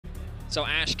So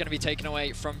Ashe going to be taken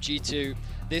away from G2.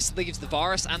 This leaves the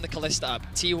Varus and the Kalista up.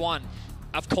 T1,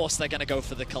 of course they're going to go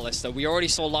for the Kalista. We already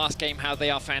saw last game how they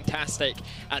are fantastic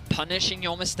at punishing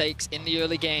your mistakes in the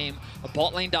early game.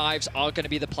 Bot lane dives are going to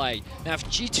be the play. Now if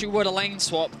G2 were to lane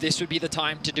swap, this would be the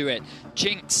time to do it.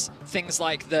 Jinx, things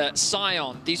like the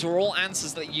Scion, these were all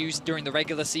answers that you used during the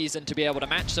regular season to be able to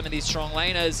match some of these strong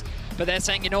laners. But they're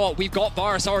saying, you know what, we've got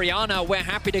Varus, Orianna, we're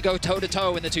happy to go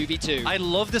toe-to-toe in the 2v2. I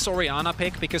love this Orianna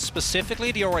pick because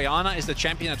specifically the Orianna is the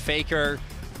champion that Faker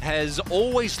has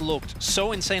always looked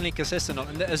so insanely consistent on.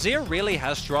 And the Azir really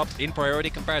has dropped in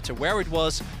priority compared to where it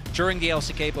was during the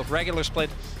LCK of regular split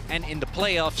and in the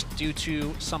playoffs due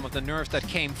to some of the nerfs that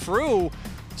came through.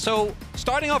 So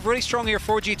starting off really strong here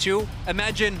for G2.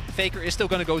 Imagine Faker is still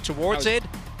going to go towards it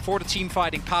for the team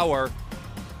fighting power.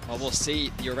 Well, we'll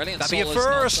see. The Aurelion That'd Sol be a is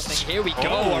first. Not something. Here we go.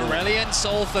 Aurelion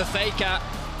Sol for Faker.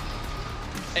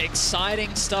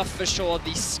 Exciting stuff for sure.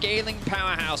 The scaling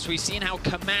powerhouse. We've seen how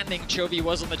commanding Chovy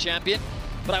was on the champion.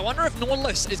 But I wonder if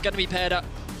Nautilus is going to be paired up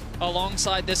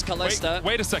alongside this Kalista.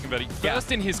 Wait a second, Vedi.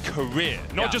 First in his career,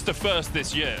 not just the first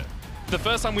this year. The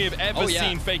first time we have ever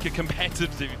seen Faker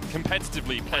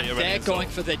competitively play Aurelion They're going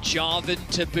for the Jarvan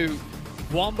to boot.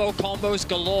 Wombo combos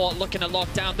galore, looking to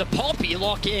lock down the Poppy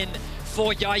lock in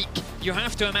for Yike. You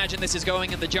have to imagine this is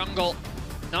going in the jungle.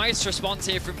 Nice response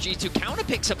here from G2. Counter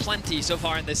picks are plenty so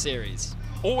far in this series.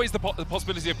 Always the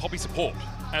possibility of Poppy support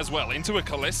as well. Into a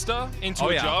Kalista, into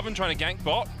a Jarvan trying to gank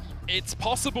bot. It's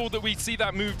possible that we see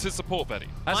that move to support Vedi.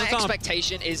 My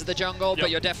expectation is the jungle, but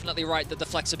you're definitely right that the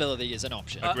flexibility is an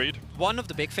option. Agreed. One of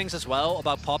the big things as well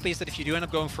about Poppy is that if you do end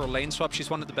up going for a lane swap, she's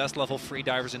one of the best level 3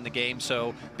 divers in the game,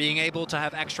 so being able to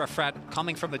have extra threat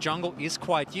coming from the jungle is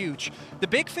quite huge. The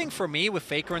big thing for me with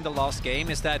Faker in the last game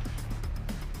is that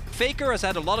Faker has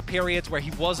had a lot of periods where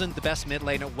he wasn't the best mid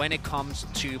laner when it comes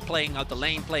to playing out the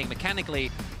lane, playing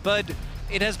mechanically, but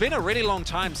it has been a really long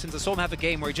time since I saw him have a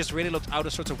game where he just really looked out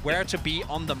of sorts of where to be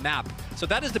on the map. So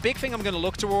that is the big thing I'm going to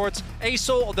look towards.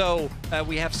 ASO, although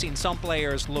we have seen some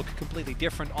players look completely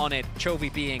different on it,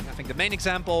 Chovy being, I think, the main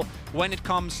example, when it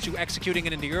comes to executing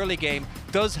it in the early game,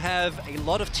 does have a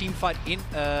lot of teamfight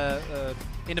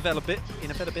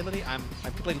inevitability. I'm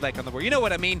completely blank on the word. You know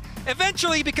what I mean.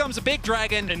 Eventually he becomes a big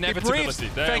dragon. Inevitability.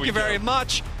 Thank you very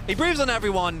much. He breathes on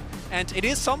everyone, and it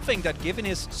is something that, given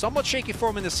his somewhat shaky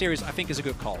form in this series, I think is a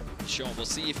good call. Sure, we'll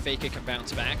see if Faker can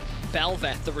bounce back.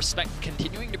 Belveth, the respect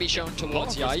continuing to be shown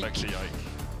towards Yike.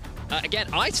 Again,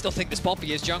 I still think this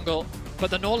Poppy is jungle, but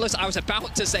the Nautilus, I was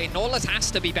about to say, Nautilus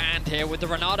has to be banned here, with the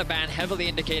Renata ban heavily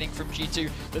indicating from G2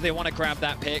 that they want to grab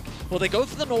that pick. Will they go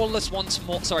for the Nautilus once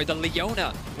more, sorry, the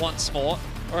Leona once more,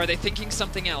 or are they thinking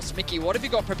something else? Mickey, what have you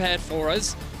got prepared for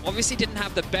us? Obviously didn't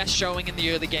have the best showing in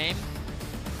the early game.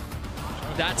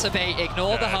 That's a bait,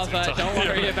 ignore the hover, don't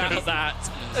worry about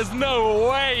that. There's no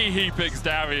way he picks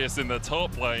Darius in the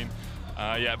top lane.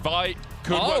 Vi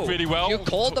could work really well. You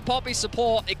called the Poppy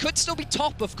support. It could still be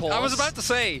top, of course. I was about to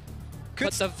say.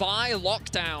 But the Vi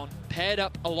lockdown paired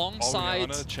up alongside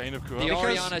Orianna, Chain of the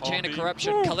Orianna Chain of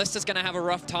Corruption. Kalista's going to have a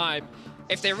rough time.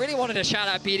 If they really wanted to shout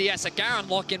out BDS, a Garen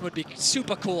lock-in would be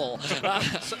super cool.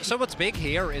 So what's big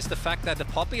here is the fact that the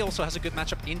Poppy also has a good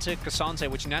matchup into Cassandra,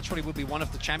 which naturally would be one of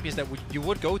the champions that you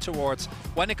would go towards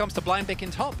when it comes to blind pick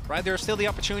in top, right? There's still the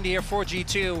opportunity here for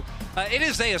G2. It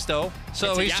is Zeus though,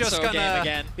 so he's just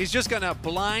gonna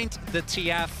blind the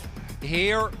TF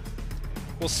here.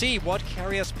 We'll see what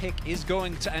Keria's pick is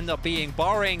going to end up being,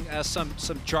 barring some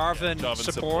Jarvan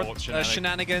support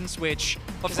shenanigans, which,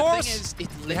 of course, it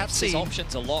limits his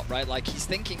options a lot, right? Like, he's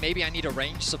thinking, maybe I need a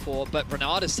range support, but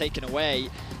Renata's taken away.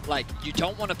 Like, you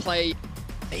don't want to play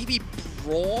maybe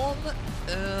Braun?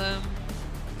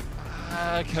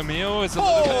 Camille is a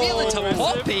little Camille into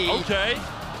Poppy!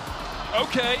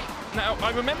 Okay. Now,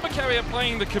 I remember Keria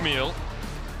playing the Camille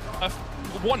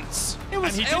once, and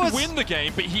he didn't win the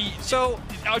game, but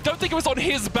I don't think it was on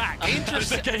his back.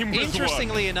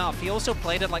 Interestingly enough, he also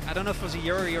played it, like, I don't know if it was a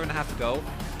year or a year and a ago.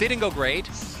 Didn't go great.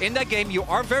 In that game, you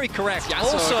are very correct.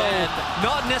 Yasuo also, again.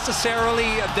 not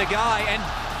necessarily the guy. And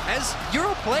as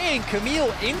you're playing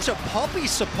Camille into Poppy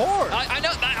support. I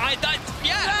know that.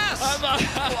 Yes!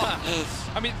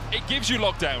 I mean, it gives you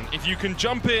lockdown. If you can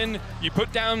jump in, you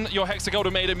put down your Hexa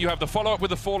Ultimatum, you have the follow-up with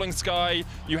the Falling Sky,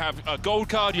 you have a gold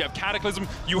card, you have Cataclysm,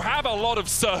 you have a lot of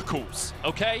circles,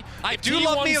 okay? I do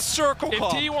love me a circle call.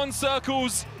 If T1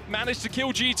 circles manage to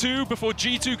kill G2 before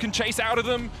G2 can chase out of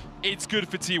them, it's good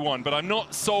for T1, but I'm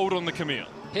not sold on the Camille.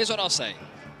 Here's what I'll say.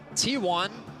 T1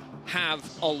 have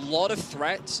a lot of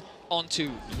threats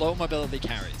onto low mobility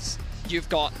carries. you've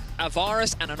got a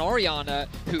Varus and an Orianna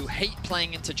who hate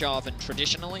playing into Jarvan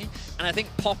traditionally, and I think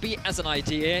Poppy as an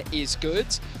idea is good.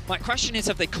 My question is,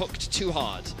 have they cooked too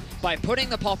hard? By putting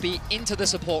the Poppy into the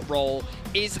support role,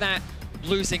 is that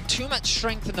losing too much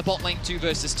strength in the bot lane 2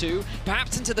 versus 2?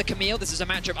 Perhaps into the Camille. This is a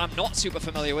matchup I'm not super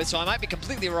familiar with, so I might be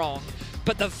completely wrong.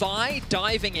 But the Vi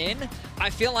diving in,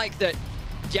 I feel like that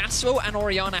Yasuo and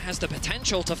Orianna has the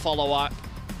potential to follow up,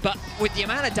 but with the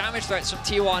amount of damage threats from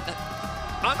T1,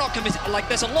 I'm not convinced. Like,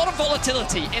 there's a lot of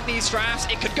volatility in these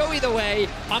drafts. It could go either way.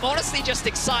 I'm honestly just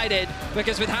excited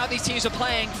because with how these teams are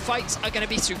playing, fights are going to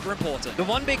be super important. The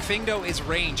one big thing, though, is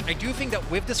range. I do think that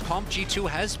with this comp, G2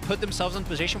 has put themselves in a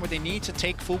position where they need to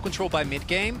take full control by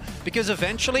mid-game, because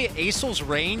eventually Asol's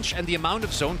range and the amount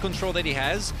of zone control that he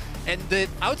has, and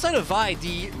outside of Vi,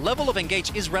 the level of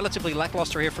engage is relatively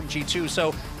lackluster here from G2.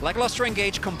 So lackluster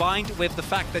engage combined with the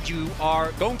fact that you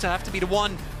are going to have to be the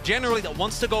one generally that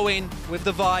wants to go in with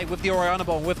the Vi, with the Orianna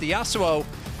ball, with the Yasuo.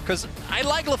 Because I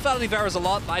like Lethality Varus a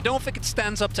lot, but I don't think it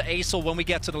stands up to Asol when we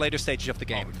get to the later stages of the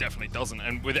game. Oh, it definitely doesn't.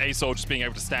 And with Asol just being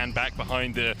able to stand back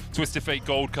behind the Twisted Fate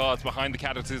gold cards, behind the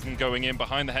Cataclysm going in,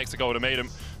 behind the Hexa Ultimatum,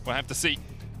 we'll have to see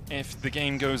if the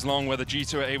game goes long, whether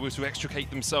G2 are able to extricate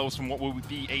themselves from what will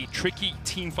be a tricky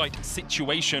teamfight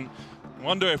situation. I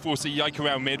wonder if we'll see Yike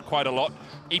around mid quite a lot.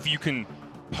 If you can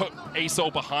put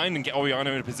Asol behind and get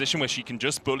Orianna in a position where she can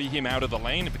just bully him out of the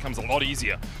lane, it becomes a lot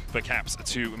easier for Caps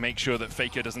to make sure that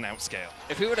Faker doesn't outscale.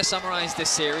 If we were to summarize this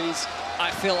series,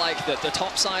 I feel like that the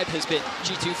top side has been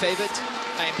G2 favored.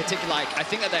 In particular, I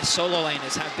think that their solo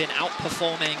laners have been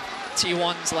outperforming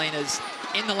T1's laners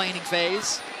in the laning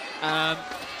phase.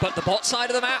 But the bot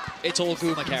side of the map, it's all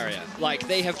Guma Keria. Like,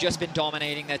 they have just been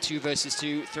dominating their 2 versus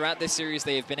 2. Throughout this series,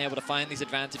 they have been able to find these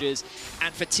advantages.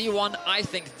 And for T1, I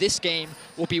think this game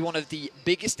will be one of the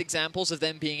biggest examples of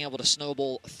them being able to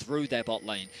snowball through their bot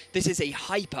lane. This is a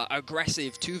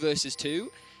hyper-aggressive 2 versus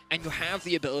 2, and you have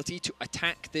the ability to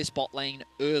attack this bot lane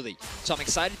early. So I'm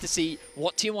excited to see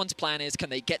what T1's plan is.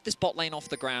 Can they get this bot lane off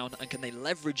the ground, and can they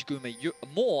leverage Guma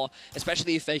more,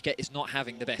 especially if Faker is not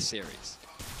having the best series?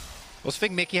 I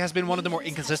think Mickey has been one of the more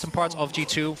inconsistent parts of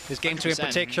G2. His game 2 in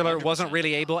particular 100%. Wasn't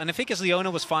really able, and I think his Leona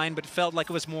was fine, but it felt like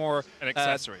it was more an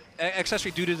accessory.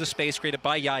 Accessory due to the space created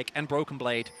by Yike and Broken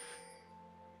Blade.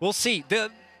 We'll see.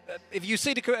 If you've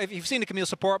seen the Camille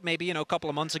support maybe a couple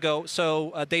of months ago,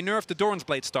 so they nerfed the Doran's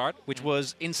Blade start, which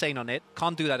was insane on it.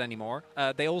 Can't do that anymore.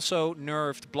 They also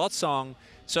nerfed Bloodsong.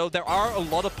 So there are a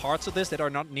lot of parts of this that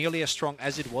are not nearly as strong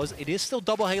as it was. It is still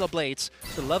double Halo Blades.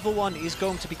 So level 1 is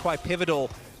going to be quite pivotal.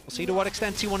 We'll see to what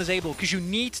extent T1 is able, because you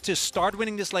need to start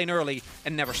winning this lane early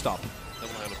and never stop.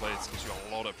 Double Halo Blades gives you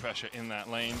a lot of pressure in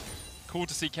that lane. Cool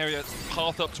to see Keria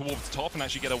path up towards the top and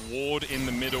actually get a ward in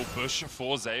the middle bush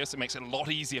for Zeus. It makes it a lot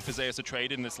easier for Zeus to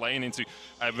trade in this lane into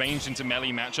ranged into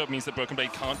melee matchup. Means that Broken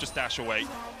Blade can't just dash away.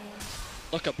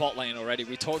 Look at bot lane already.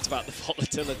 We talked about the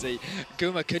volatility.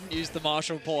 Guma couldn't use the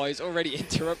Marshall Poise, already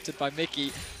interrupted by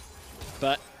Mickey.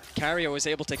 But Keria was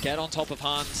able to get on top of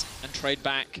Hans and trade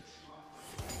back,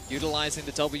 utilizing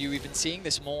the W. We've been seeing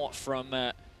this more from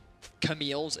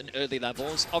Camille's in early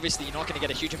levels. Obviously, you're not going to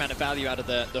get a huge amount of value out of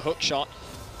the hook shot,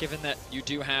 given that you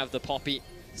do have the Poppy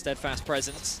Steadfast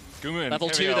Presence. Guma and level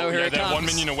Keria, 2, though, here it they're comes. 1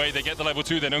 minion away. They get the level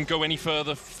 2. They don't go any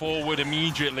further forward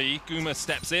immediately. Guma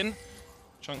steps in,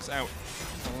 chunks out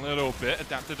a little bit.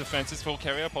 Adaptive defenses for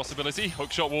Keria, possibility.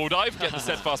 Hookshot wall dive, get the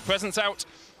Steadfast Presence out.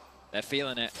 They're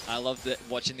feeling it. I love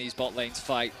watching these bot lanes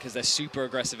fight because they're super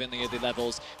aggressive in the early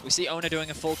levels. We see Oner doing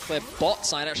a full clip. Bot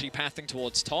side actually pathing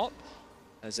towards top.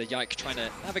 As a Yike trying to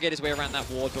navigate his way around that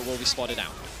ward, but will be spotted out.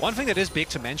 One thing that is big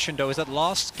to mention, though, is that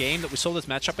last game that we saw this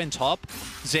matchup in top,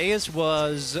 Zeus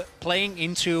was playing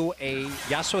into a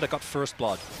Yasuo that got first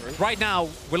blood. Right now,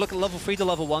 we're looking at level 3 to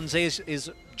level 1. Zeus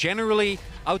is generally,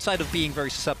 outside of being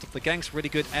very susceptible to ganks, really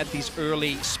good at these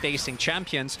early spacing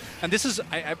champions. And this is,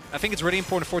 I think it's really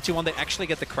important for T1 they actually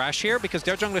get the crash here, because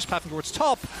their jungler is pathing towards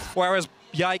top, whereas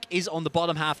Yike is on the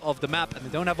bottom half of the map, and they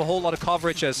don't have a whole lot of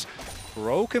coverage as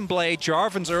Broken Blade.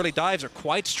 Jarvan's early dives are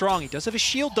quite strong. He does have a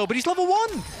shield, though, but he's level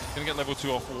 1. Gonna get level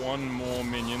 2 off one more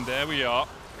minion. There we are.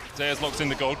 Zeus locks in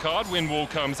the gold card. Wind Wall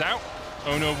comes out.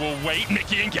 Oner will wait.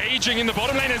 Mickey engaging in the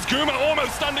bottom lane as Guma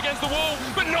almost stunned against the wall,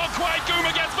 but not quite.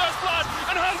 Guma gets first blood,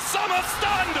 and Hans Sommer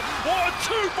stunned. What a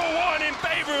 2 for 1 in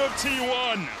favor of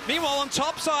T1. Meanwhile, on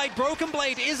top side, Broken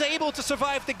Blade is able to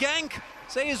survive the gank.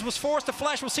 Zeus was forced to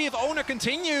flash. We'll see if Oner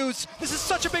continues. This is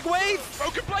such a big wave.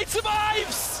 Broken Blade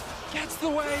survives. Gets the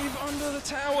wave under the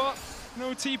tower. No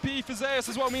TP for Zeus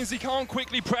as well, means he can't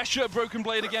quickly pressure Broken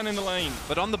Blade again in the lane.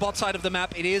 But on the bot side of the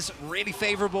map, it is really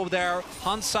favorable there.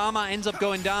 Hans Sama ends up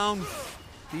going down.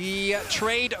 The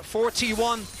trade for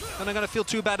T1, and I'm gonna feel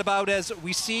too bad about as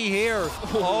we see here.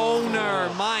 Oner,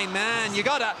 my man, you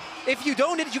gotta, if you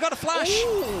don't hit it, you gotta flash.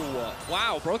 Ooh,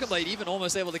 wow, Broken Blade even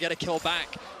almost able to get a kill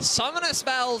back. Summoner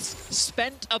spells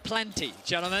spent aplenty,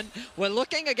 gentlemen. We're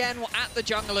looking again at the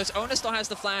junglers. Oner still has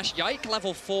the flash, Yike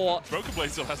level 4. Broken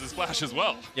Blade still has his flash as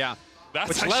well. Yeah. That's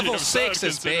which actually level absurd 6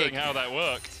 is considering big. how that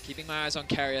worked. Keeping my eyes on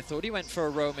Keria. Thought he went for a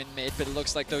roam in mid, but it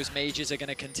looks like those mages are going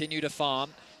to continue to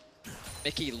farm.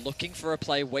 Mickey looking for a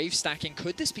play, wave stacking.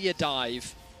 Could this be a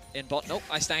dive in bot? Nope,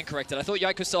 I stand corrected. I thought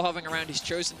Yike was still hovering around. He's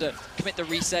chosen to commit the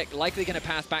reset, likely going to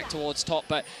path back towards top.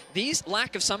 But these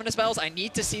lack of summoner spells, I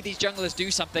need to see these junglers do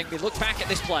something. We look back at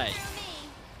this play.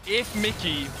 If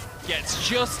Mickey gets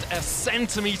just a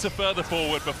centimeter further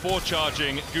forward before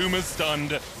charging, Guma's stunned,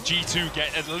 G2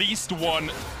 get at least one,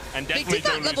 and definitely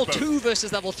don't lose level both. 2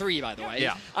 versus level 3, by the way.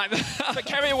 Yeah. But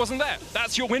Keria wasn't there.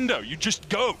 That's your window. You just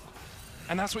go.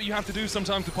 And that's what you have to do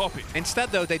sometimes to Poppy.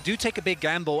 Instead, though, they do take a big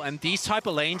gamble, and these type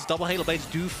of lanes, double Halo Blades,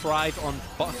 do thrive on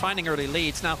finding early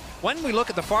leads. Now, when we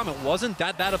look at the farm, it wasn't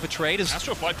that bad of a trade.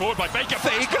 Astro fly forward by Faker.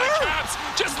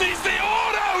 Caps just needs the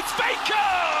autos.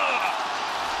 Faker!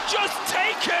 Just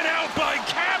taken out by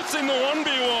Caps in the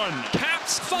 1v1.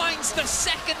 Caps finds the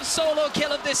second solo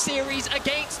kill of this series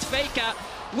against Faker.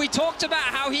 We talked about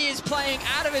how he is playing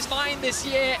out of his mind this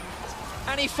year,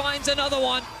 and he finds another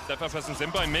one. Step up presence in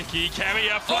by Mickey.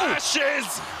 Keria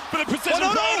flashes! But the precision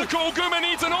protocol, Guma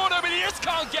needs an auto, but he just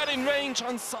can't get in range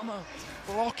on Summer.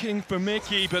 Blocking for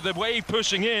Mickey, but the wave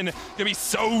pushing in gonna be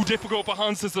so difficult for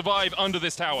Hans to survive under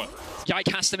this tower. Yike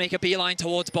has to make a beeline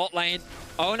towards bot lane.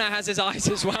 Oner has his eyes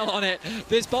as well on it.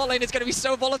 This bot lane is gonna be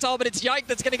so volatile, but it's Yike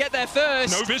that's gonna get there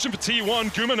first. No vision for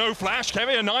T1, Guma no flash,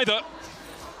 Keria neither.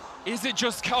 Is it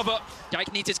just cover?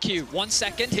 Yike needs his Q. 1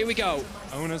 second, here we go.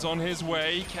 Oner's on his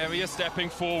way, Keria stepping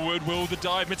forward. Will the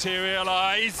dive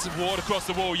materialize? Ward across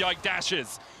the wall, Yike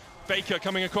dashes. Faker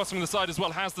coming across from the side as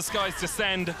well, has the skies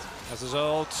descend. As his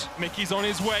ult. Mickey's on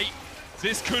his way.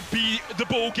 This could be the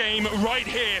ball game right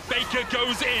here. Faker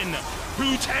goes in.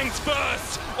 Who tanks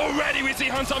first? Already we see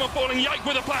Huntama falling. Yike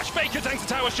with a flash. Faker tanks a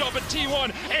tower shot, but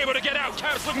T1 able to get out.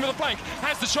 Caps looking for the flank.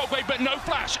 Has the shockwave, but no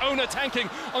flash. Oner tanking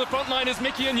on the front line as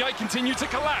Mickey and Yike continue to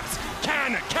collapse.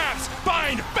 Can Caps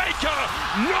find Faker?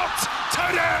 Not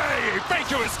today!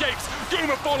 Faker escapes.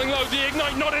 Guma falling low. The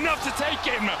ignite not enough to take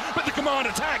him, but the command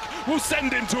attack will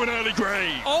send him to an early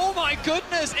grave. Oh my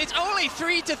goodness, it's only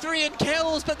 3-3 in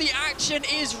kills, but the action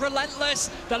is relentless.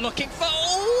 They're looking for...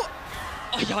 Oh,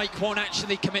 Yike won't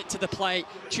actually commit to the play,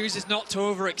 chooses not to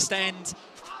overextend.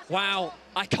 Wow,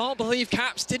 I can't believe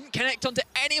Caps didn't connect onto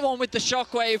anyone with the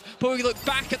shockwave, but we look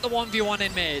back at the 1v1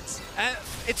 in mids.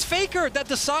 It's Faker that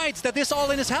decides that this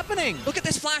all-in is happening. Look at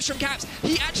this flash from Caps.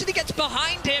 He actually gets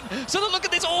behind him, so look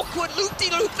at this awkward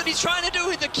loop-de-loop that he's trying to do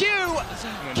with the Q.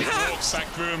 Caps back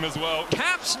through him as well.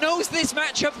 Caps knows this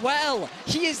matchup well.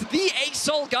 He is the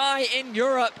ASOL guy in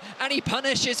Europe, and he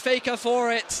punishes Faker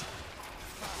for it.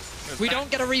 We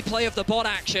don't get a replay of the bot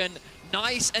action.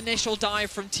 Nice initial dive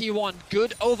from T1.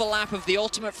 Good overlap of the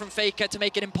ultimate from Faker to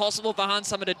make it impossible for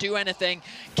Hansama to do anything.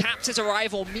 Caps'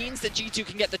 arrival means that G2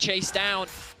 can get the chase down.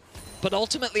 But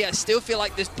ultimately, I still feel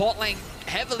like this bot lane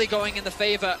heavily going in the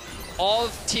favor of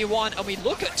T1. And we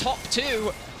look at top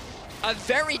 2, a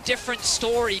very different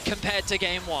story compared to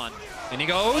game 1. And he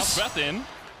goes. Breath in.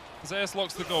 Zeus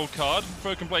locks the gold card.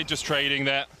 Broken Blade just trading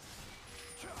there.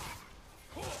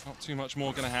 Not too much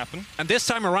more going to happen. And this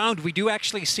time around, we do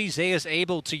actually see Zeus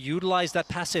able to utilize that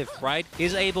passive, right?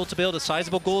 Is able to build a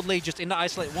sizable gold lead just in the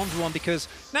isolate 1v1 because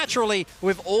naturally,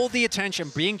 with all the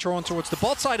attention being drawn towards the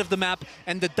bot side of the map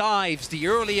and the dives, the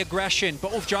early aggression,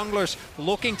 both junglers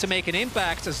looking to make an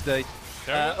impact as the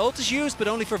ult is used, but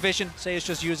only for vision. Zeus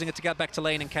just using it to get back to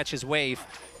lane and catch his wave.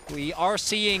 We are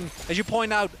seeing, as you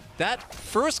point out, that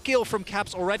first kill from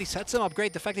Caps already sets him up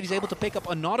great. The fact that he's able to pick up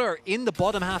another in the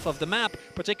bottom half of the map,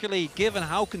 particularly given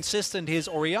how consistent his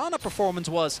Orianna performance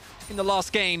was in the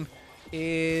last game,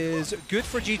 is good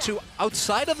for G2.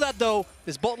 Outside of that, though,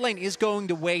 this bot lane is going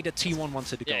the way that T1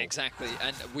 wants it to go. Yeah, exactly.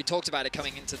 And we talked about it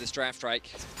coming into this draft, right?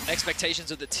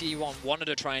 Expectations of the T1 wanted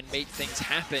to try and make things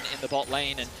happen in the bot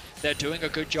lane, and they're doing a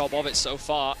good job of it so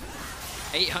far.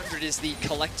 800 is the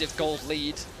collective gold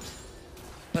lead.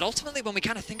 But ultimately, when we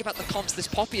kind of think about the comps, this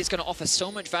Poppy is going to offer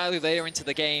so much value later into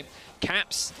the game.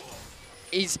 Caps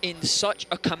is in such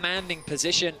a commanding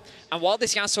position. And while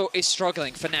this Yasuo is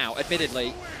struggling for now,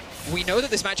 admittedly, we know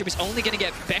that this matchup is only going to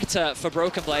get better for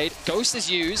Broken Blade. Ghost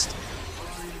is used.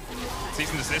 Cease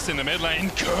and desist in the mid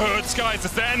lane. Good skies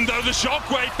descend though the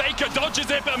shockwave. Faker dodges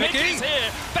it, but Mickey's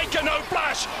here. Faker no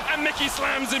flash, and Mickey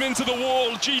slams him into the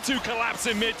wall. G2 collapse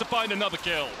in mid to find another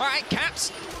kill. All right,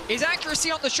 Caps. His accuracy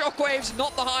on the shockwaves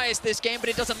not the highest this game, but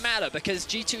it doesn't matter because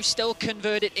G2 still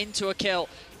converted into a kill.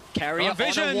 Keria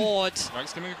on a ward.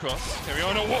 Yike's coming across. Keria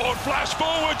on a ward. Flash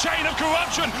forward. Chain of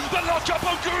corruption. The lockup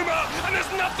on Guma. And there's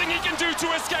nothing he can do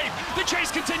to escape. The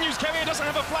chase continues. Keria doesn't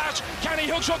have a flash. Can he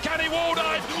hookshot? Can he wall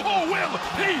dive? Or will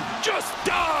he just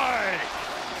die?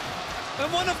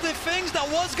 And one of the things that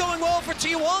was going well for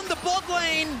T1, the bot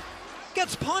lane,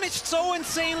 gets punished so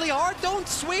insanely hard. Don't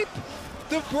sweep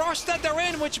the brush that they're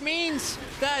in, which means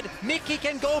that Mickey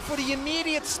can go for the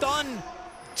immediate stun.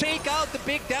 Take out the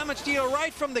big damage deal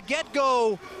right from the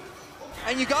get-go.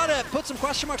 And you gotta put some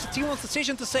question marks to T1's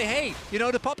decision to say, hey, you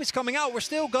know, the puppy's coming out. We're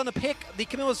still gonna pick the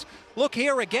Camille's. Look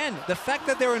here again. The fact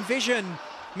that they're in vision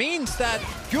means that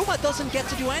Guma doesn't get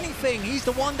to do anything. He's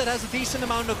the one that has a decent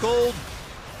amount of gold.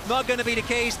 Not gonna be the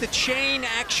case. The chain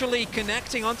actually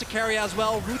connecting onto Keria as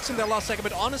well. Roots in their last second,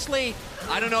 but honestly,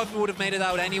 I don't know if it would have made it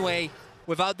out anyway.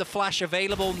 Without the flash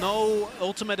available, no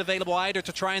ultimate available either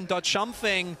to try and dodge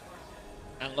something.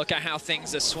 And look at how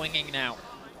things are swinging now.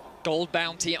 Gold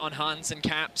bounty on Hans and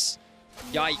Caps.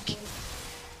 Yike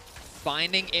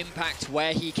finding impact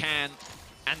where he can.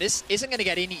 And this isn't going to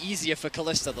get any easier for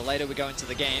Kalista the later we go into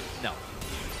the game. No.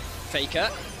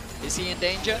 Faker, is he in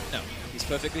danger? No, he's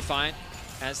perfectly fine.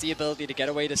 Has the ability to get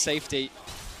away to safety.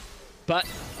 But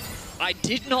I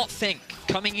did not think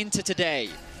coming into today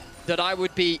that I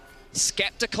would be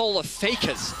skeptical of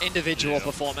Faker's individual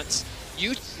performance.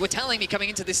 You were telling me coming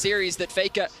into this series that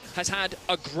Faker has had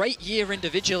a great year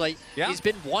individually. Yeah. He's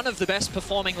been one of the best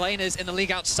performing laners in the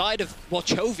league outside of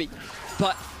Chovy.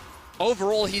 But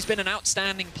overall, he's been an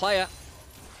outstanding player.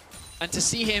 And to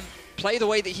see him play the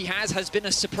way that he has been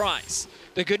a surprise.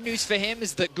 The good news for him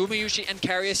is that Gumayusi and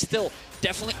Keria still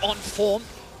definitely on form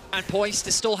and poised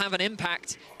to still have an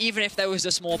impact, even if there was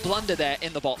a small blunder there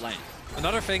in the bot lane.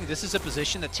 Another thing, this is a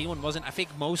position that T1 wasn't, I think,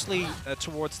 mostly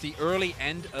towards the early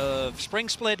end of Spring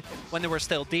Split, when they were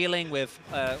still dealing with,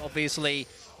 obviously,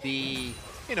 the,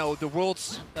 you know, the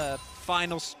Worlds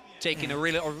finals taking a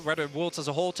really, or rather Worlds as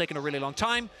a whole taking a really long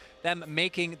time, them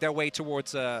making their way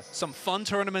towards some fun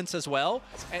tournaments as well.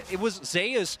 It was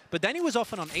Zeus, but then he was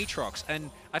often on Aatrox,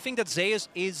 and I think that Zeus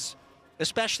is,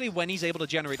 especially when he's able to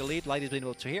generate a lead, like he's been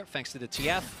able to here, thanks to the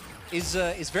TF,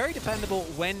 is very dependable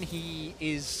when he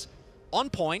is on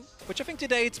point, which I think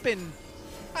today it's been,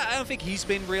 I don't think he's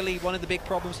been really one of the big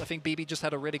problems. I think BB just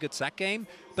had a really good sack game,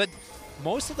 but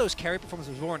most of those carry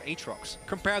performances were on Aatrox.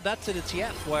 Compare that to the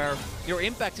TF, where your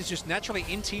impact is just naturally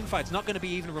in team fights, not going to be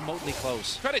even remotely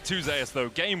close. Credit to Zeus though,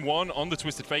 game one on the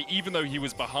Twisted Fate, even though he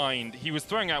was behind, he was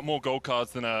throwing out more gold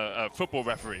cards than a football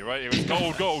referee, right? It was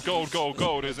gold, gold, gold, gold,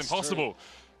 gold. It was impossible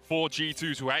for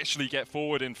G2 to actually get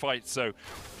forward in fights, so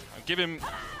I'll give him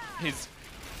his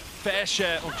fair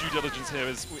share of due diligence here,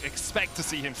 as we expect to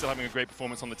see him still having a great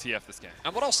performance on the TF this game.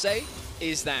 And what I'll say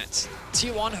is that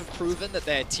T1 have proven that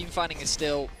their team fighting is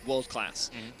still world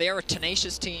class. They are a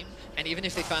tenacious team, and even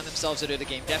if they find themselves at early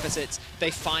game deficits,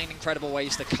 they find incredible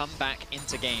ways to come back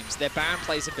into games. Their Baron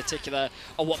plays in particular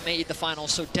are what made the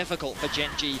finals so difficult for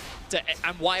Gen G,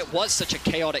 and why it was such a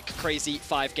chaotic, crazy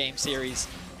 5-game series.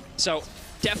 So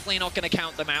definitely not going to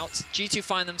count them out. G2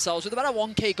 find themselves with about a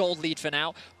 1k gold lead for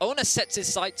now. Oner sets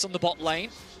his sights on the bot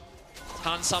lane.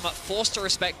 Han Sama forced to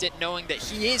respect it, knowing that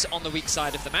he is on the weak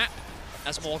side of the map,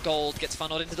 as more gold gets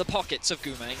funneled into the pockets of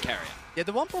Guma and Keria. Yeah,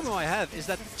 the one problem I have is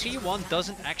that T1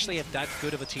 doesn't actually have that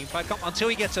good of a team fight comp until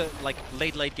he gets a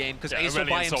late game, because Ace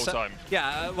by himself.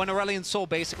 Yeah, when Aurelion Sol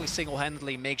basically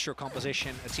single-handedly makes your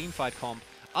composition a team fight comp.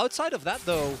 Outside of that,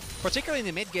 though, particularly in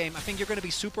the mid-game, I think you're going to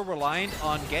be super reliant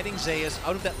on getting Zeus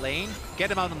out of that lane, get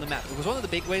him out on the map. It was one of the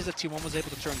big ways that T1 was able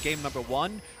to turn game number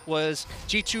 1, was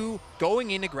G2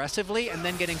 going in aggressively and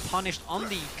then getting punished on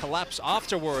the collapse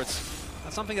afterwards.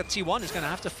 That's something that T1 is going to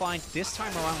have to find this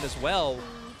time around as well.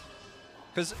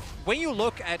 Because when you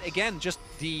look at, again, just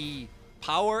the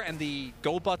power and the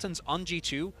gold buttons on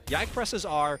G2, Yike presses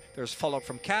are, there's follow-up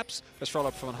from Caps, there's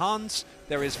follow-up from Hans,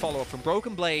 there is follow-up from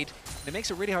Broken Blade. It makes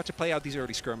it really hard to play out these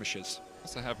early skirmishes.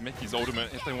 Also have Mickey's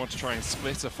ultimate if they want to try and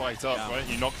split a fight up, right?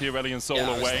 You knock the Aurelion Sol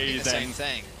away, then same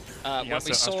thing. When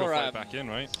we saw back in,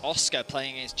 right? Oscar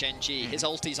playing against Gen G, his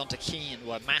ultis onto Keen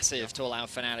were massive to allow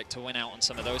Fnatic to win out on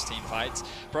some of those team fights.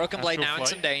 Broken Blade now in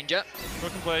some danger.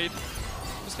 Broken Blade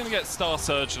just going to get Star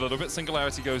Surge a little bit.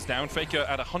 Singularity goes down. Faker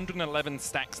at 111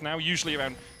 stacks now. Usually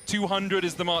around 200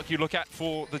 is the mark you look at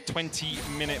for the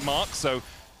 20-minute mark. So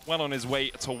well on his way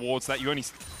towards that. You only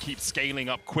keep scaling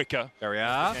up quicker.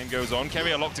 Keria. And goes on.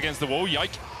 Keria locked against the wall.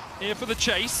 Yike here for the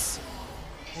chase.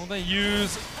 Will they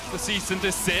use the cease and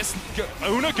desist?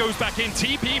 Oner goes back in,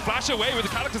 TP, flash away with the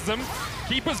Cataclysm.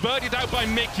 Keeper's birded out by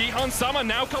Mickey. Hansama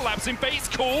now collapsing, base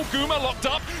cool, Guma locked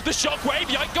up. The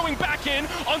shockwave, Yike going back in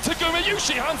onto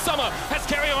Gumayusi. Hansama has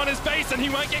Keria on his base and he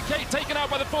might get taken out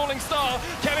by the falling star.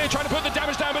 Keria trying to put the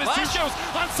damage down, but it's too kills.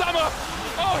 Hansama,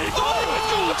 oh, he thought he was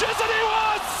gorgeous and he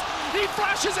was! He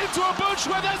flashes into a bush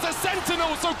where there's a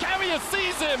sentinel, so Keria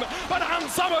sees him, but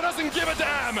Hansama doesn't give a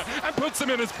damn and puts him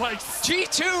in his place.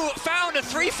 G2 found a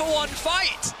 3-for-1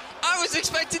 fight. I was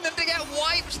expecting them to get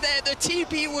wiped there. The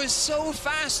TP was so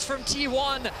fast from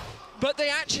T1, but they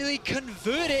actually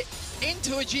convert it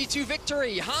into a G2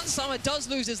 victory. Hansama does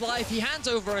lose his life. He hands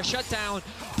over a shutdown,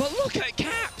 but look at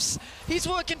Caps. He's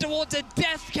working towards a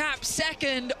death cap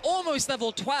second, almost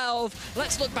level 12.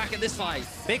 Let's look back at this fight.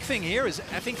 Big thing here is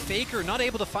I think Faker not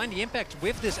able to find the impact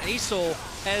with this ASOL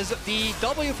as the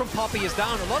W from Poppy is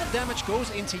down. A lot of damage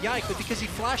goes into Yike, but because he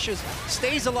flashes,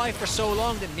 stays alive for so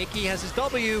long that Mickey has his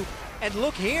W. And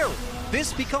look here,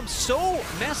 this becomes so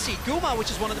messy. Guma, which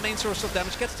is one of the main sources of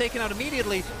damage, gets taken out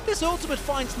immediately. This ultimate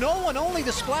finds no one, only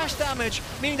the splash damage,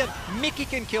 meaning that Mickey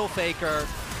can kill Faker.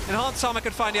 And Hansama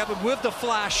can find the upper with the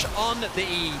flash on the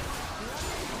E.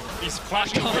 He's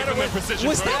flashing away from the precision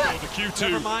profile, the Q2.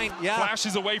 Never mind, yeah.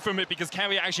 Flashes away from it because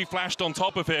Keria actually flashed on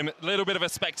top of him. A little bit of a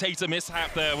spectator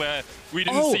mishap there where we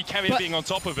didn't see Keria being on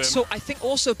top of him. So I think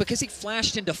also because he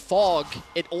flashed into fog,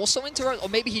 it also interrupted, or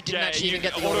maybe he didn't actually even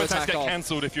get the auto attack get off.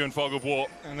 cancelled if you're in Fog of War.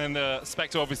 And then the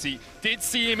Spectre obviously did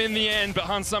see him in the end, but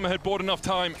Hansama had bought enough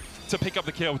time to pick up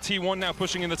the kill. T1 now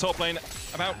pushing in the top lane,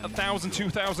 about 1,000,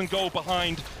 2,000 gold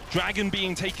behind. Dragon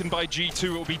being taken by G2.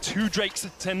 It will be 2 Drakes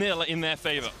to 0 in their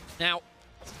favor. Now,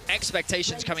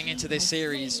 expectations coming into this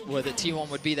series were that T1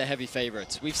 would be the heavy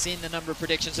favorites. We've seen the number of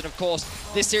predictions, and of course,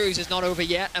 this series is not over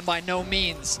yet, and by no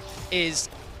means is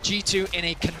G2 in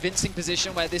a convincing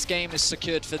position where this game is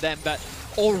secured for them. But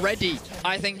already,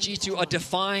 I think G2 are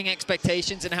defying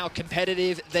expectations in how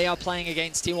competitive they are playing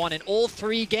against T1. In all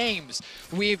 3 games,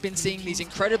 we've been seeing these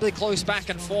incredibly close back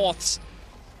and forths.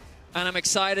 And I'm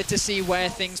excited to see where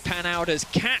things pan out as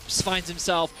Caps finds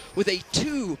himself with a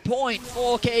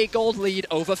 2.4k gold lead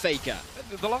over Faker.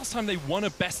 The last time they won a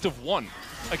best-of-1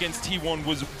 against T1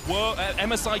 was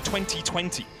MSI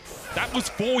 2020. That was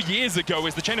 4 years ago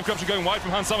as the chain of corruption going wide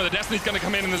from Hansama. The Destiny's going to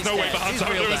come in and there's no way for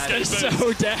Hansama to escape this. He's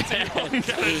so dead.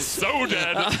 He's so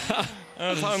dead.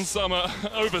 As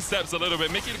Hansama oversteps a little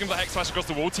bit. Mickey looking for the Hex Flash across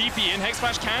the wall. TP in, Hex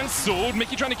Flash cancelled.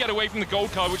 Mickey trying to get away from the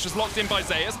gold card, which was locked in by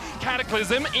Zeus.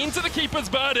 Cataclysm into the Keeper's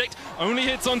Verdict. Only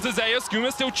hits onto Zeus.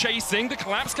 Guma still chasing. The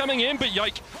collapse coming in, but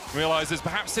Yike realizes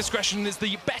perhaps discretion is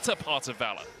the better part of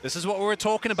Valor. This is what we were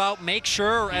talking about. Make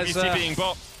sure as being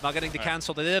bot. Not getting the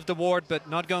cancel. They did have the ward, but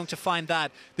not going to find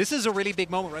that. This is a really big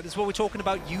moment, right? This is what we're talking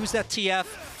about. Use that TF.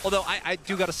 Although I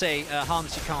do got to say,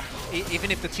 Hans, you can't, even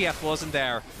if the TF wasn't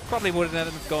there, probably wouldn't have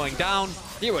ended up going down.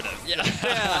 You would have, yeah.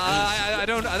 Yeah, I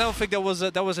don't think that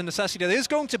was a necessity. There is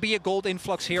going to be a gold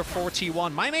influx here for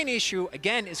T1. My main issue,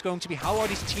 again, is going to be how are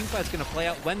these team fights going to play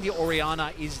out when the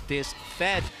Orianna is this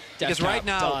fed? Because right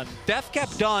now, Death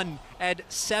Cap done at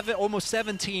almost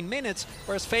 17 minutes,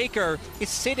 whereas Faker is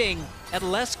sitting at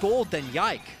less gold than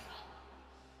Yike.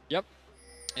 Yep.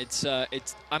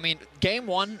 I mean, game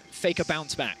 1, Faker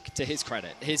bounced back, to his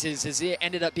credit. His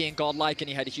ended up being godlike and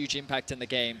he had a huge impact in the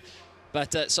game.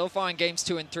 But so far in games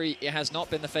 2 and 3, it has not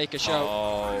been the Faker show.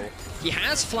 Oh. He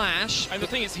has Flash. And the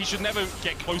thing is, he should never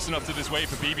get close enough to this wave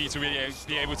for BB to really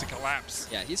be able to collapse.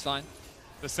 Yeah, he's fine.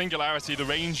 The singularity, the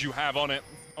range you have on it,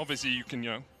 obviously you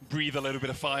can, breathe a little bit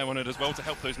of fire on it as well to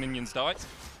help those minions die.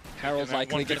 Herald's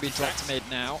likely going to be dropped mid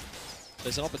now.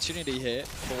 There's an opportunity here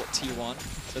for T1.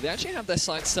 So they actually have their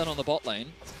sights set on the bot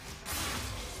lane.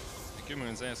 Guma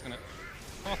and Zeus going to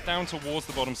path down towards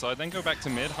the bottom side, then go back to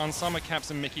mid. Hansama, Caps,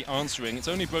 and Mickey answering. It's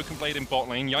only Broken Blade in bot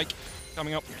lane. Yike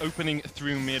coming up, opening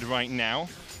through mid right now.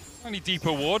 Only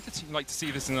deeper ward. You'd like to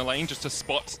see this in the lane just to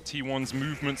spot T1's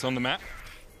movements on the map.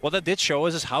 What that did show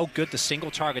us is how good the single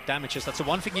target damage is. That's the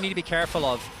one thing you need to be careful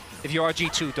of if you are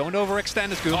G2. Don't overextend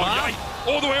as Guma.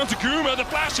 Oh, all the way onto Guma, the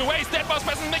flash away, steadfast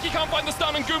presence. Mickey can't find the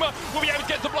stun, and Guma will be able to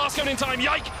get the blast going in time.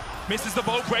 Yike misses the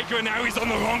bolt breaker, and now he's on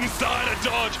the wrong side of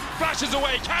dodge. Flashes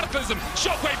away, Cataclysm,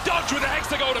 shockwave dodge with the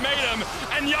Hexagon ultimatum,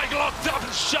 and Yike locked up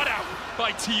and shut out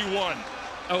by T1.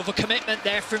 Overcommitment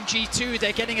there from G2.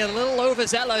 They're getting a little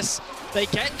overzealous. They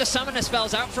get the summoner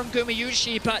spells out from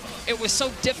Gumayusi, but it was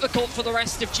so difficult for the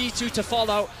rest of G2 to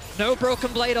follow. No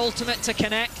Broken Blade ultimate to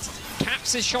connect.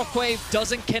 Caps' shockwave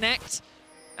doesn't connect.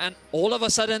 And all of a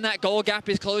sudden that goal gap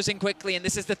is closing quickly. And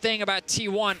this is the thing about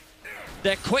T1.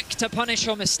 They're quick to punish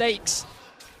your mistakes.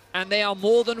 and they are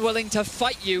more than willing to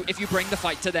fight you if you bring the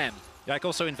fight to them. Yike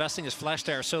also investing his flash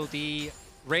there, so the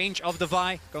range of the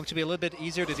Vi going to be a little bit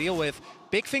easier to deal with.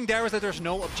 Big thing there is that there's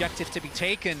no objective to be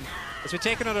taken. As we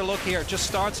take another look here, it just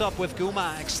starts up with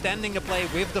Guma extending the play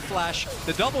with the flash.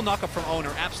 The double knockup from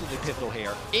Oner, absolutely pivotal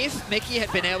here. If Mickey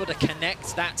had been able to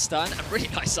connect that stun, and really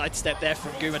nice sidestep there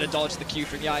from Guma to dodge the Q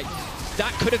from Yike,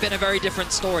 that could have been a very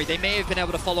different story. They may have been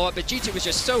able to follow up, but G2 was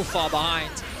just so far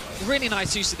behind. Really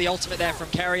nice use of the ultimate there from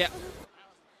Keria.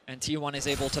 And T1 is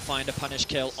able to find a punish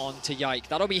kill onto Yike.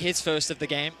 That'll be his first of the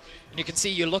game. And you can see,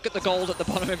 you look at the gold at the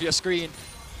bottom of your screen,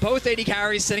 both AD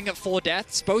carries sitting at 4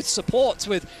 deaths, both supports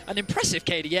with an impressive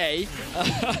KDA.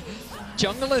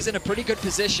 Jungler's in a pretty good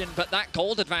position, but that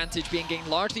gold advantage being gained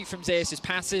largely from Zeus'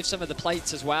 passive, some of the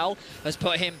plates as well, has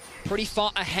put him pretty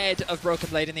far ahead of Broken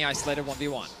Blade in the isolated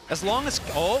 1v1. As long as,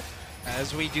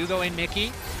 as we do go in Mickey.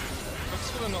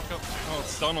 Looks for the knockup. Oh,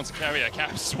 stun onto Keria,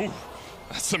 Caps. Ooh.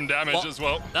 That's some damage as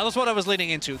well. That was what I was leading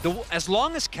into. As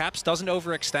long as Caps doesn't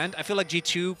overextend, I feel like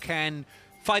G2 can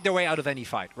fight their way out of any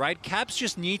fight, right? Caps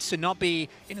just needs to not be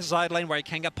in a side lane where he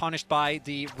can get punished by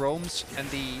the roams and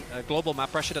the global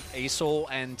map pressure that ASOL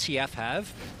and TF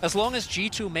have. As long as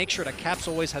G2 makes sure that Caps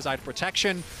always has either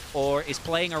protection or is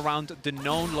playing around the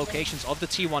known locations of the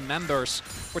T1 members,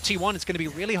 for T1 it's going to be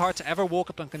really hard to ever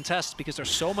walk up and contest because there's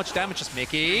so much damage as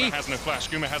Mickey. Guma has no flash.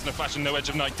 Guma has no flash and no Edge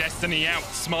of Night. Destiny out.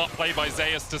 Smart play by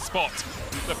Zeus to spot.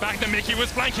 The fact that Mickey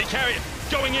was flanking Keria,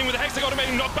 going in with a Hexagon,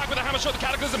 making knocked back with a hammer shot, the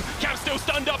Cataclysm. Caps still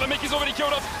stunned up, and Mickey's already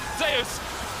killed off Zeus.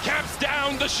 Caps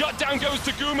down, the shutdown goes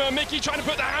to Guma. Mickey trying to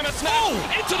put the hammer snap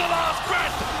into the last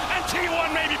breath, and T1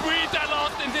 maybe breathed that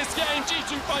last in this game.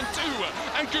 G2 find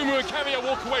 2, and Guma and Keria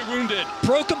walk away wounded.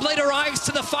 Broken Blade arrives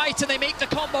to the fight, and they make the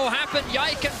combo happen.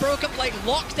 Yike and Broken Blade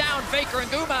lock down Faker and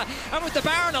Guma, and with the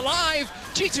Baron alive,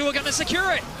 G2 are going to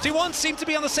secure it. T1 seem to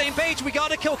be on the same page. We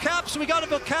got to kill Caps, we got to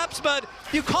kill Caps, but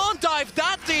you can't dive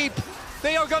that deep.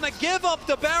 They are going to give up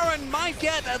the Baron, might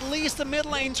get at least a mid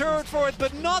lane turret for it,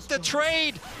 but not the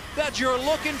trade that you're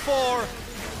looking for.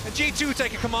 And G2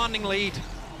 take a commanding lead.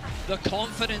 The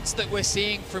confidence that we're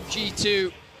seeing from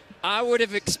G2, I would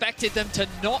have expected them to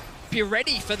not be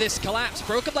ready for this collapse.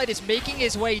 Broken Blade is making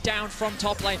his way down from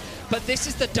top lane, but this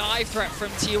is the dive threat from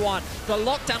T1. The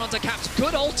lockdown onto Caps,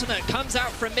 good ultimate comes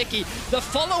out from Mickey. The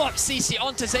follow-up CC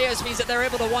onto Zeus means that they're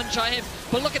able to one-shot him,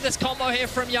 but look at this combo here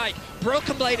from Yike.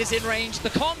 Broken Blade is in range, the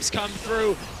comms come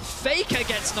through, Faker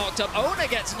gets knocked up, Oner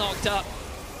gets knocked up,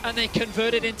 and they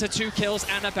convert it into 2 kills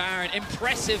and a Baron.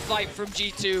 Impressive fight from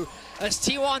G2 as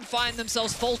T1 find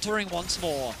themselves faltering once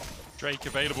more. Drake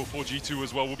available for G2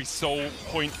 as well will be Soul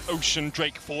Point Ocean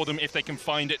Drake for them if they can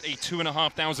find it. A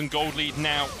 2,500 gold lead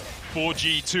now for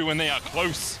G2, and they are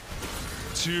close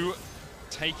to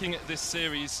taking this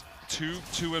series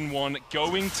 2-2-1,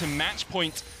 going to match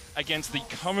point against the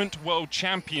current world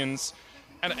champions.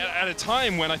 And at a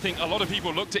time when I think a lot of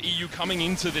people looked at EU coming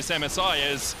into this MSI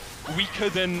as weaker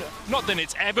than, not than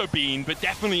it's ever been, but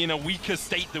definitely in a weaker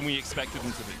state than we expected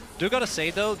them to be. Do gotta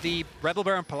say though, the Rebel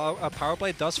Baron power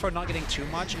play does for not getting too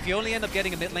much. If you only end up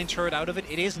getting a mid lane turret out of it,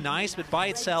 it is nice, but by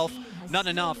itself, not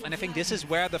enough. And I think this is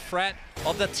where the threat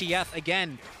of the TF,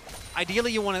 again,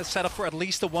 ideally you want to set up for at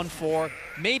least a 1-4,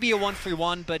 maybe a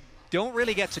 1-3-1, but don't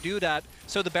really get to do that.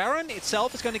 So the Baron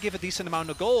itself is going to give a decent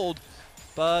amount of gold,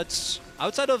 but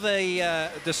outside of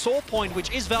the Soul Point, which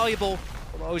is valuable,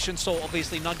 Ocean Soul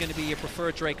obviously not going to be your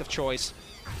preferred Drake of choice.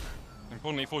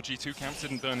 Importantly for G2, Camps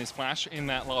didn't burn his flash in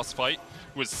that last fight.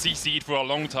 Was CC'd for a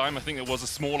long time. I think there was a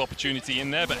small opportunity in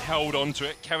there, but held on to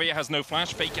it. Keria has no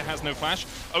flash, Faker has no flash.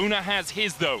 Oner has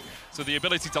his though, so the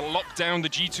ability to lock down the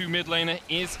G2 mid laner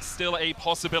is still a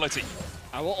possibility.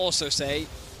 I will also say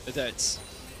that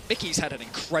Mickey's had an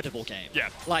incredible game. Yeah.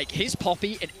 Like, his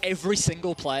Poppy in every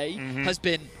single play has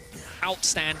been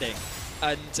outstanding.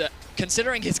 And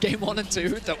considering his game 1 and 2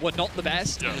 that were not the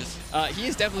best, he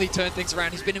has definitely turned things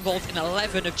around. He's been involved in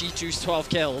 11 of G2's 12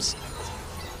 kills.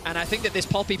 And I think that this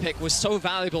Poppy pick was so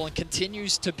valuable and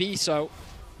continues to be so.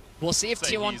 We'll see if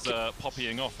T1... He's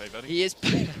poppying off, eh, buddy? He is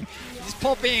he's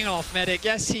poppying off, Medic.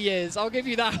 Yes, he is. I'll give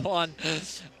you that one.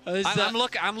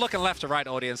 I'm looking left to right,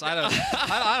 audience. I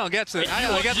don't get to. I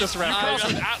don't get this reference.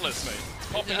 With Atlas, mate.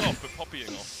 It's popping off, but poppying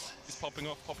off. He's popping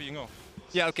off, poppying off.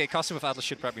 Yeah, okay. Costume with Atlas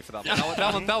should prep me for that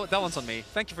one. That one's on me.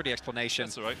 Thank you for the explanation.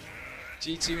 That's all right.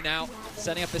 G2 now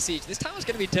setting up a siege. This tower's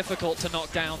going to be difficult to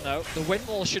knock down, though. The wind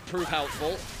wall should prove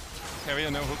helpful.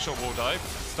 Keria, no hookshot wall dive.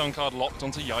 Stun card locked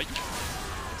onto Yike.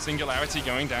 Singularity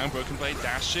going down. Broken Blade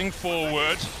dashing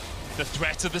forward. The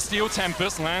threat of the Steel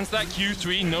Tempest lands that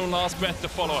Q3. No last breath to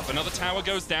follow up. Another tower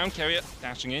goes down. Keria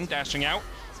dashing in, dashing out.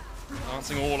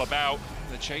 Dancing all about.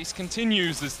 The chase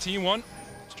continues as T1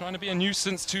 is trying to be a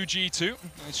nuisance to G2.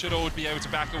 They should all be able to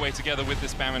back away together with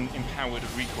this Baron empowered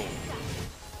recall.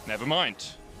 Never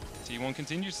mind. T1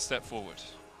 continues to step forward.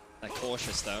 They're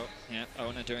cautious though. Yeah,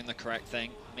 Oner doing the correct thing.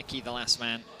 Mickey the last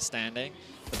man standing.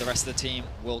 But the rest of the team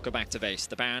will go back to base.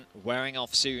 The Baron wearing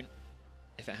off soon,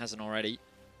 if it hasn't already.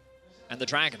 And the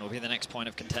Dragon will be the next point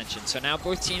of contention. So now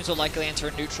both teams will likely enter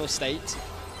a neutral state,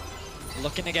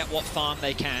 looking to get what farm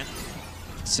they can.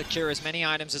 Secure as many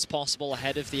items as possible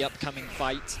ahead of the upcoming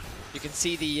fight. You can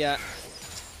see the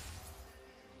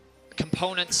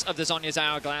components of the Zhonya's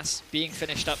Hourglass being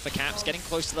finished up for Caps, getting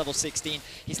close to level 16.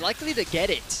 He's likely to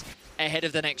get it ahead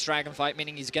of the next Dragon fight,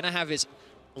 meaning he's going to have his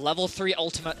level 3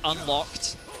 ultimate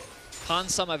unlocked.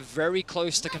 Hansama very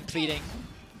close to completing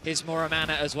his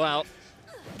Muramana as well.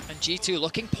 And G2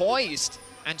 looking poised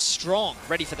and strong,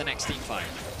 ready for the next team fight.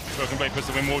 Broken Blade puts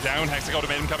the win wall down. Hexagol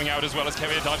made him coming out as well as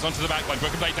Keria dives onto the backline.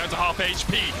 Broken Blade down to half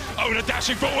HP. Oner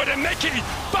dashing forward and Mickey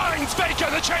finds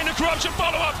Faker. The chain of corruption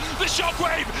follow-up. The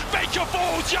shockwave. Faker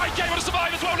falls. Yike able to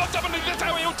survive as well. Locked up underneath the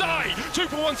tower. He'll die. 2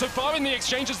 for 1 so far in the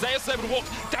exchanges. Zeus able to walk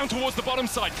down towards the bottom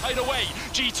side. Kite away.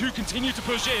 G2 continue to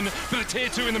push in for the tier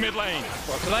 2 in the mid lane.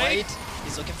 Broken Blade.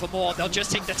 He's looking for more. They'll just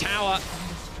take the tower.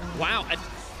 Wow. And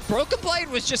Broken Blade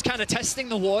was just kind of testing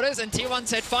the waters, and T1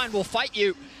 said, fine, we'll fight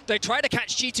you. They try to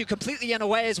catch G2 completely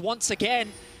unawares once again,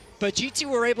 but G2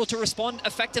 were able to respond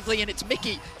effectively, and it's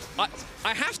Mickey.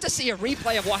 I have to see a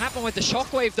replay of what happened with the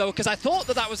shockwave, though, because I thought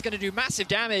that that was going to do massive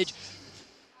damage.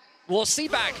 We'll see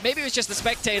back. Maybe it was just the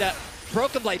spectator.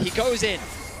 Broken Blade, he goes in.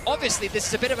 Obviously, this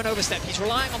is a bit of an overstep. He's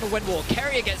relying on the wind wall.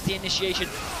 Keria gets the initiation,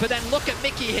 but then look at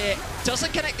Mickey here.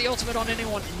 Doesn't connect the ultimate on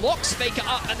anyone, locks Faker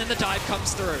up, and then the dive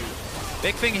comes through.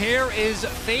 Big thing here is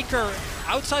Faker,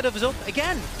 outside of his ult,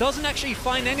 again, doesn't actually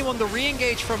find anyone. The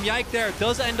re-engage from Yike there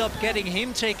does end up getting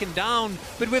him taken down,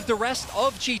 but with the rest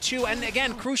of G2, and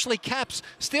again, crucially, Caps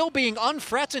still being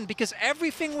unthreatened because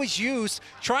everything was used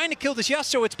trying to kill this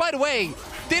Yasuo. It's, by the way,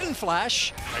 didn't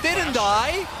flash, didn't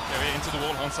die. Keria into the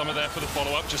wall, Hansama there for the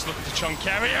follow-up, just looking to chunk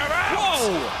Keria out. Whoa!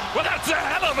 Well, that's a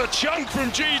hell of a chunk from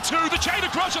G2. The chain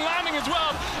of corruption landing as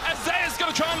well, as Zeus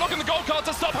going to try and lock in the gold card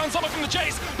to stop Hansama from the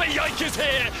chase, but Yike is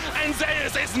here, and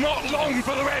Zeus is not long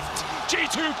for the rift.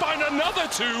 G2 find another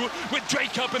 2 with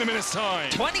Drake up in a minute's time.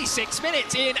 26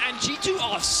 minutes in, and G2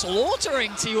 are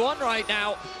slaughtering T1 right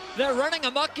now. They're running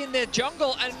amok in their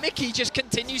jungle, and Mickey just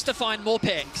continues to find more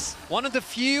picks. One of the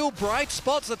few bright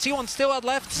spots that T1 still had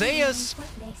left. Zeus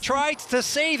tried to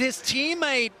save his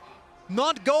teammate.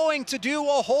 Not going to do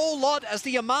a whole lot, as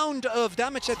the amount of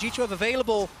damage that G2 have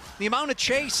available, the amount of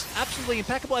chase, absolutely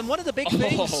impeccable. And one of the big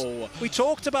things we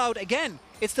talked about, again,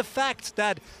 it's the fact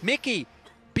that Mickey,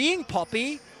 being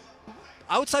Poppy,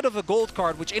 outside of a gold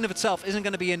card, which in of itself isn't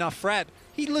going to be enough threat,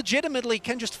 he legitimately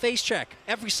can just face check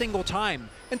every single time.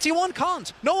 And T1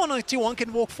 can't. No one on T1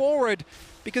 can walk forward,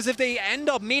 because if they end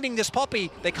up meeting this Poppy,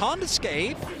 they can't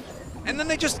escape, and then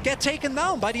they just get taken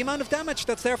down by the amount of damage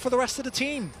that's there for the rest of the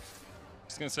team.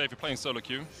 I was going to say, if you're playing solo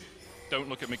queue, don't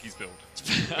look at Mickey's build.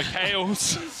 The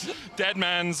Chaos, Dead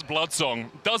Man's Blood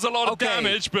Song. Does a lot of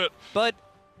damage, but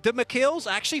the McKills,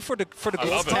 actually, for the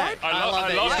gold card?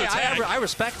 I love the tag. I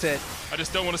respect it. I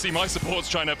just don't want to see my supports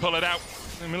trying to pull it out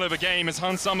in the middle of a game as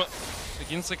Hansama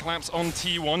begins to collapse on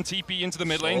T1. TP into the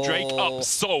mid lane. Drake up.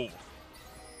 Sol.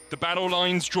 The battle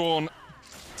lines drawn.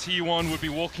 T1 would be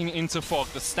walking into Fog,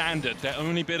 the standard, their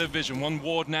only bit of vision. 1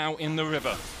 ward now in the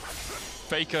river.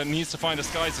 Faker needs to find a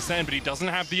Sky's Descent, but he doesn't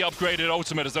have the upgraded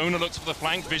ultimate as Oner looks for the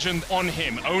flank vision on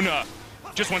him. Oner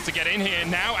just wants to get in here,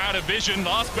 now out of vision.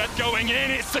 Last bet going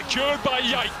in, it's secured by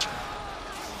Yike.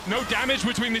 No damage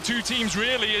between the two teams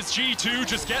really as G2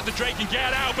 just get the Drake and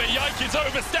get out, but Yike is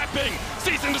overstepping.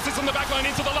 Cease and desist on the backline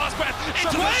into the last breath,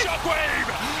 into the shockwave.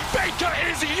 Faker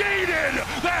is yeeted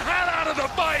the hell out of the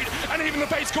fight, and even the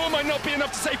base core might not be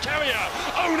enough to save Keria.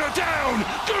 Oner down,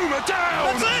 Guma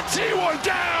down, T1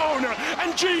 down,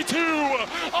 and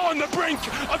G2 on the brink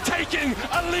of taking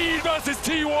a lead versus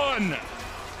T1.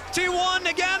 T1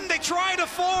 again, they try to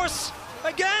force,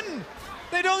 again,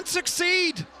 they don't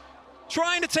succeed.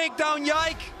 Trying to take down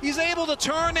Yike, he's able to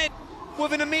turn it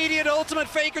with an immediate ultimate.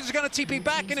 Faker's gonna TP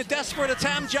back in a desperate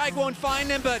attempt. Yike won't find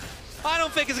him, but I don't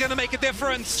think it's gonna make a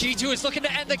difference. G2 is looking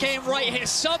to end the game right here.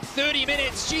 Sub 30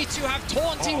 minutes, G2 have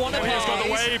torn T1 apart. Keria's got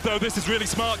the wave though, this is really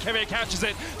smart. Keria catches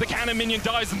it, the cannon minion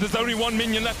dies and there's only 1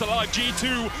 minion left alive.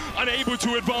 G2 unable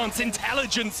to advance.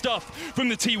 Intelligent stuff from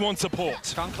the T1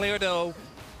 support. Can't clear though.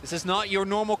 This is not your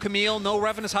normal Camille, no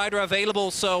Ravenous Hydra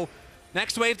available, so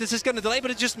next wave, this is going to delay,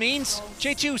 but it just means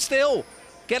G2 still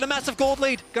get a massive gold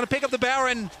lead. Going to pick up the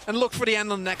Baron and look for the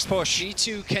end on the next push.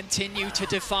 G2 continue to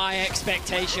defy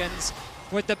expectations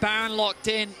with the Baron locked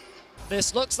in.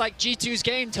 This looks like G2's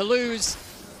game to lose.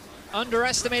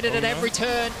 Underestimated at every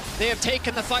turn. They have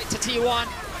taken the fight to T1,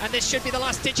 and this should be the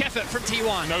last-ditch effort from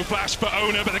T1. No flash for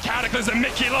Oner, but the Cataclysm,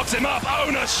 Mickey locks him up.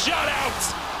 Oner shut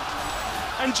out!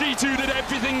 And G2 did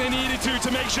everything they needed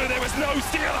to make sure there was no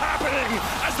steal happening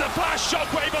as the flash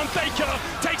shockwave on Faker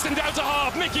takes him down to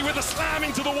half. Mickey with a slam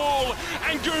into the wall,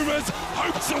 and Guma's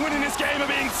hopes of winning this game are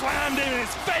being slammed in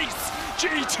his face.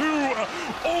 G2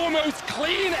 almost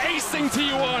clean acing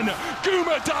T1.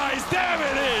 Guma dies, there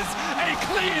it is, a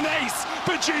clean ace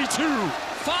for G2.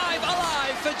 5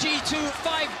 alive for G2,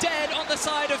 5 dead on the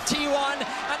side of T1,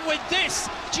 and with this,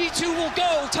 G2 will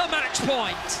go to match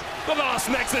point. The last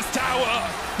Nexus tower,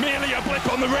 merely a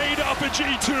blip on the radar for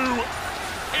G2.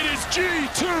 It is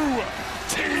G2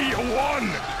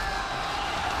 T1.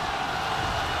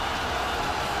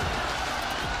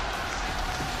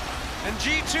 And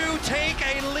G2 take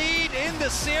a lead in the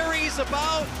series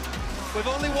with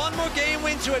only one more game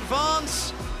win to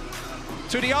advance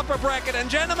to the upper bracket. And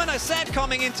gentlemen, I said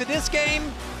coming into this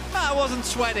game, I wasn't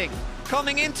sweating.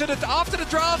 After the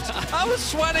draft, I was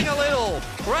sweating a little.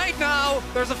 Right now,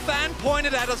 there's a fan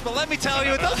pointed at us, but let me tell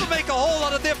you, it doesn't make a whole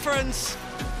lot of difference.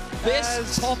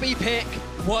 This Poppy pick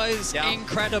was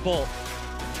incredible.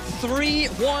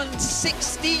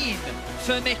 3-1-16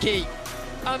 for Mickey.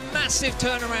 A massive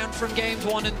turnaround from games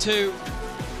 1 and 2.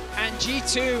 And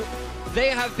G2, they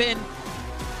have been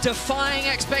defying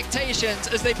expectations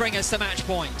as they bring us to match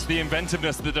point. The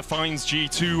inventiveness that defines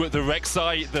G2, the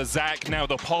Rek'Sai, the Zac, now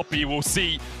the Poppy. We'll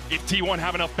see if T1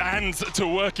 have enough bands to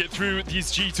work it through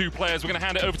these G2 players. We're going to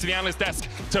hand it over to the analyst desk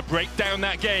to break down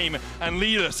that game and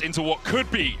lead us into what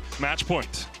could be match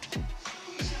point.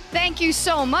 Thank you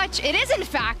so much. It is in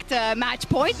fact match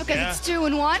point because it's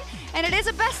 2-1, and it is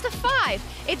a best of 5.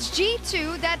 It's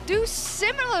G2 that do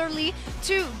similarly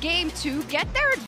to game 2 get their